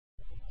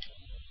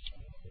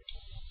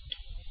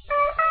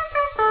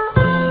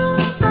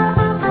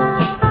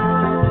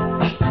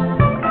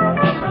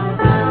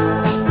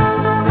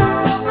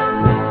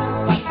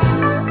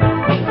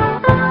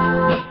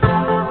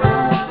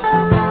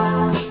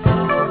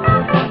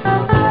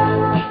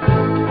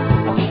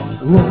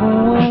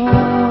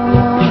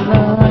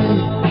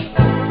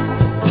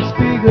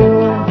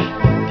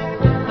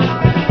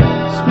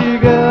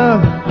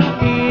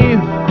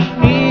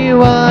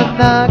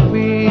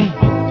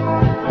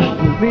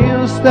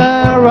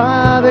Instead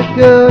rather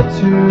go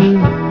to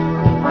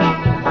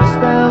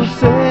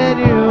steps in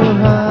your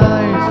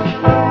eyes.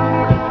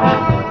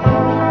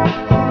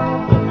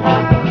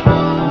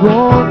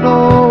 Oh no,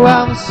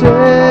 I'm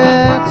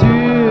saying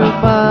too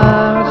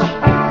much.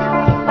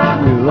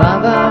 You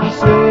rather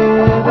say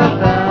that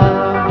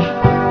now.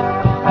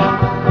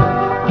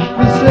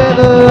 You say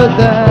the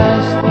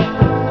best.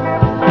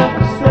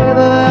 You say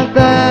the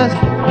best.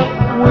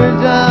 When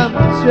I'm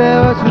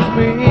shared with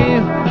me.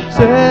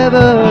 Say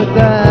the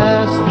best.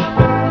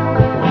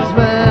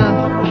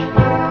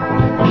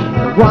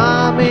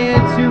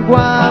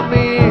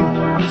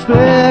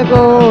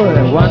 Spiegel, I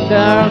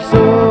wonder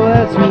so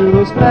that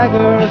you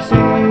stagger,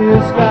 see the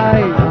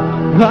sky.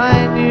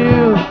 I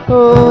knew,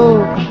 oh,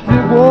 you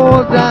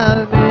more than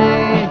me.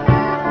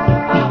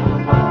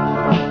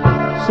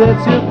 Said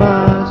too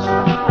much.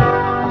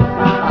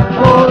 I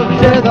called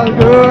that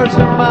girl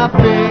to my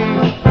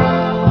feet.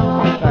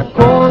 I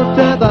called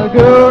that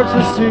girl to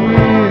see.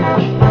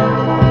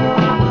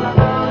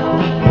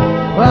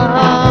 I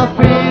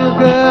feel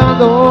good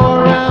all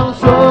around,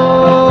 so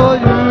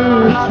you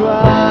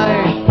try.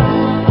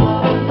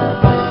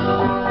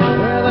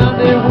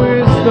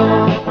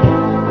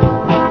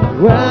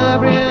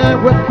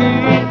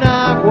 Working, I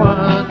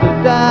want to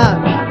die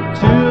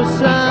to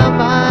some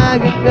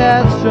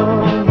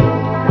aggregation.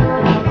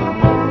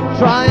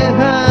 Try and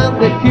hand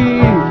the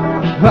key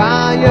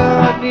higher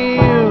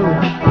new,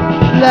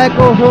 like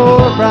a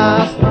whole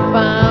brass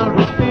found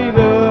with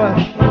fever.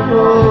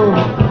 Oh,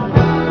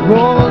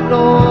 oh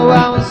no,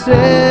 I'm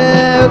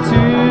said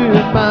too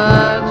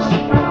much.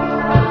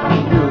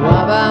 You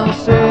haven't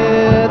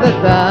said that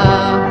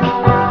down.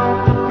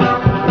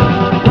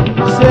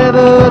 Say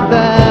the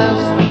best.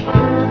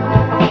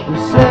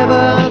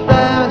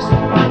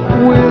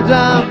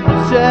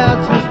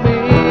 Shelters me,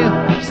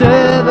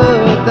 say the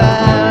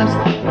best.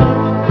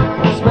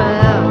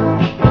 Smile.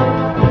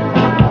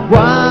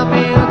 Why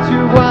me?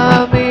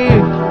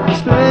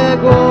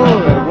 Struggle.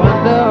 I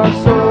wonder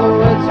so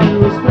that you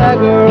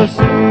stagger,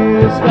 see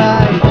the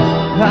sky.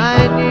 I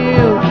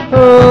knew,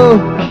 oh,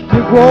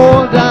 you go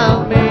down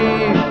me.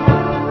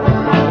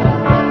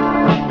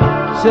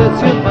 Said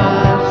too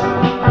much.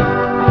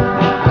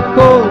 I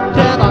could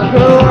tell a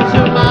girl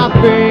to my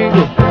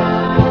finger.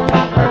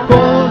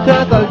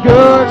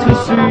 Girl to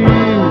see.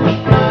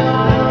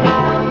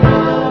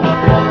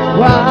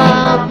 Why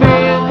I've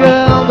been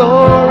girl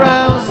all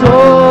around, so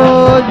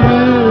you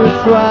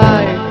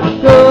try.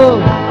 Go,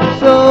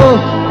 so,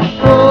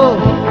 oh,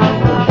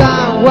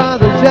 that was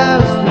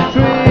just a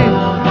dream,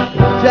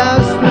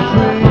 just a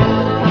dream,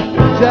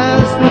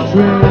 just a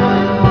dream.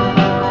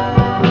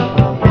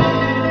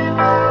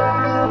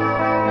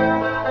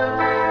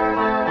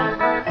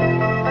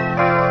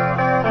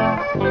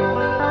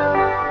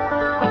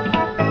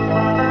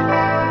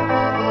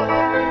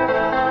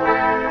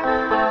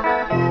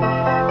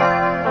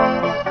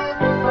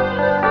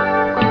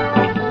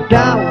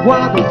 That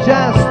was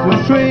just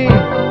a dream.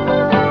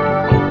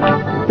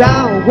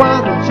 That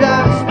was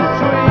just a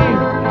dream.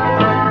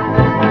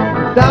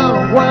 That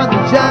was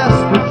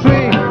just a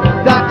dream.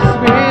 That's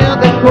me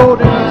the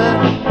corner.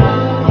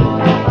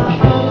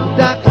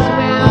 That's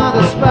me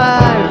the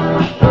spy.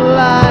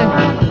 Life,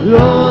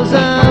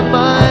 losing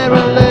my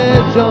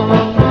religion.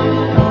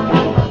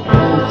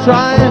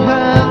 Try and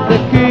hand the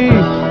key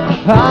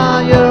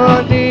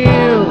higher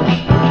new,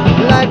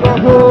 like a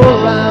whole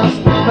house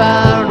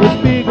found with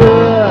bigger.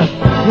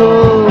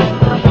 Oh,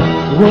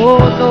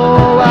 oh no,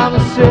 I'm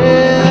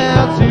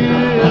said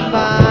too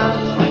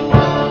much.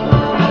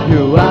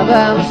 You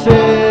haven't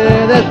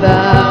said it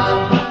down.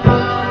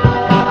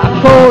 I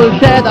called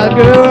that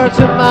girl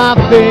to my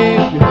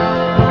finger.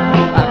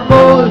 I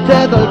called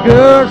that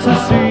girl to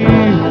see.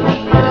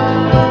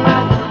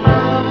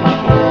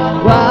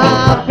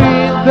 Why